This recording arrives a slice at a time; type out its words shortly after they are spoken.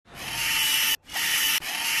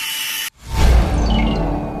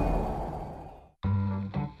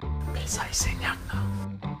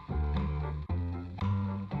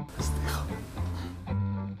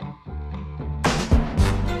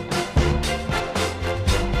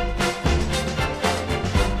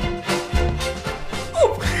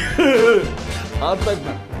Artak,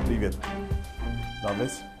 привет.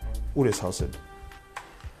 Լավես, ուր ես հասել,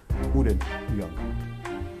 ուր են իրանք,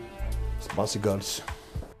 սպասի գալիս։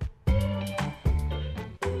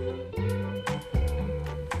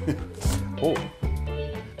 Օ,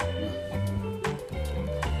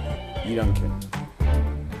 իրանք են։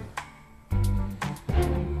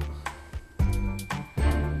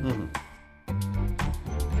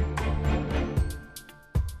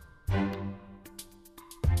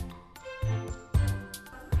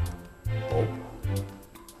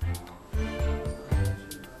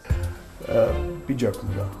 Պիջակն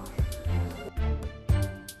դա։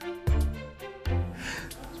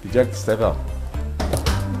 Պիջակն ստեղա։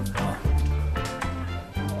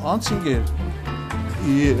 Անցինգեր։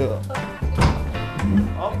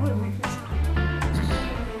 Ապրեմ մի քիչ։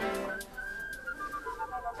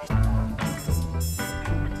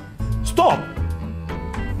 Ստոպ։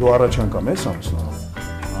 Դու առաջ անգամ ես ամուսնա։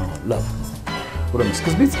 Լավ։ Ուրեմն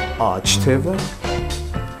սկզբից աջ թևը,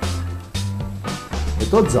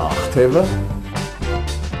 հետո ձախ թևը։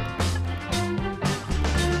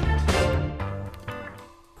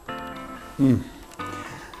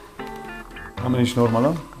 Ամեն ինչ նորմալ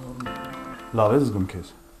է։ Լավ ես զգում քեզ։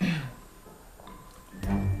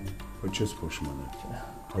 Ոչ ես փոշման է։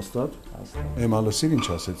 Հաստատ։ Էմա լսիր ինչ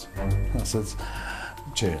ասեց։ Ասեց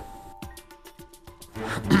չէ։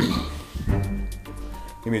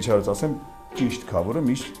 Իմ իջարած ասեմ ճիշտ քավորը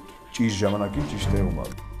միշտ ճիշտ ժամանակին ճիշտ տեղում է։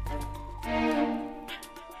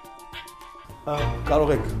 Կարող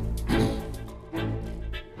եք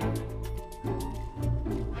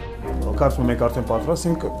Կարծում եք արդեն պատրաստ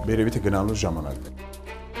ենք երևի թե գնալու ժամանակ։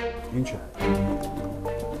 Ինչ է։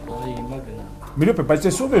 Արի հիմա գնամ։ Մի րոպե, բայց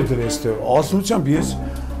ես ով էր դրել այստեղ, ազնությամբ ես։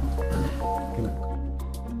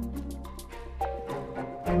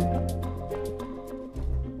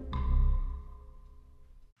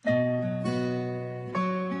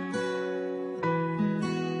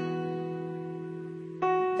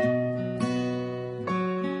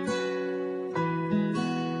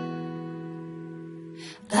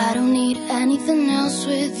 I don't need anything else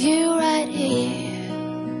with you right here.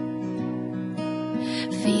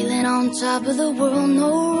 Feeling on top of the world,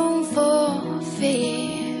 no room for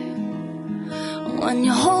fear. When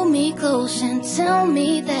you hold me close and tell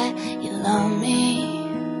me that you love me,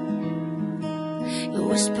 you're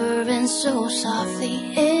whispering so softly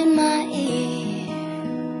in my ear.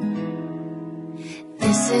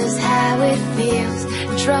 This is how it feels,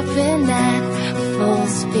 dropping at full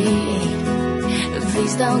speed.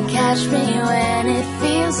 Please don't catch me when it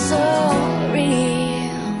feels so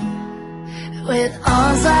real. With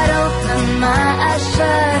arms wide open, my eyes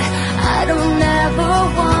shut, I don't ever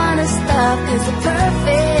wanna stop. 'Cause the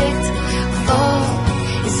perfect fall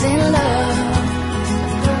is in love.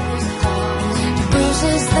 The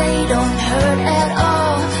bruises, they don't hurt at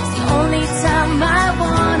all. It's the only time I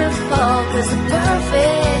wanna fall. 'Cause the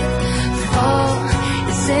perfect fall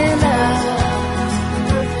is in love.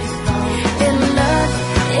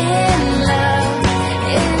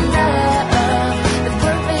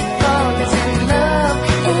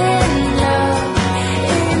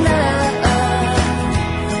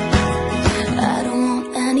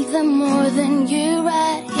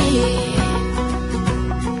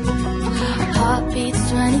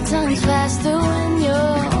 Times faster when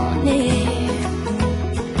you're near,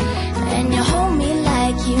 and you hold me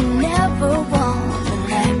like you never want to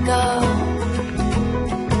let go.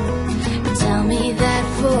 Tell me that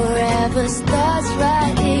forever starts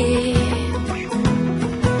right here.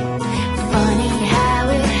 Funny how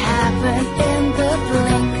it happened in the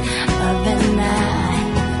blink of an eye.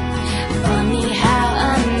 Funny how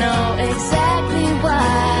I know exactly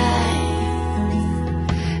why.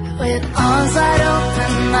 With arms wide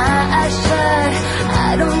open, my eyes shut, I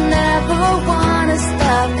don't ever wanna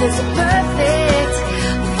stop. 'Cause the perfect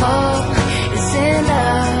fall is in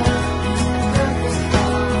love.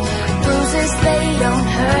 Bruises, they don't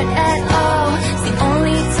hurt at all. It's the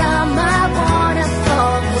only time I wanna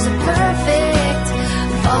fall. 'Cause the perfect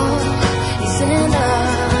fall is in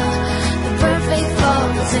love. The perfect fall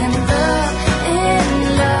is in love, in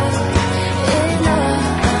love, in love.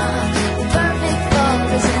 The perfect fall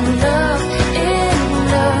is in love, in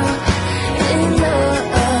love, in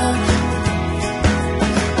love.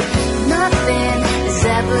 Nothing is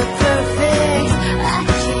ever perfect. I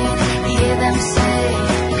can't hear them say,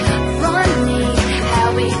 funny how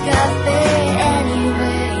we got there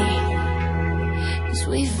anyway. 'Cause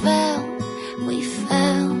we fell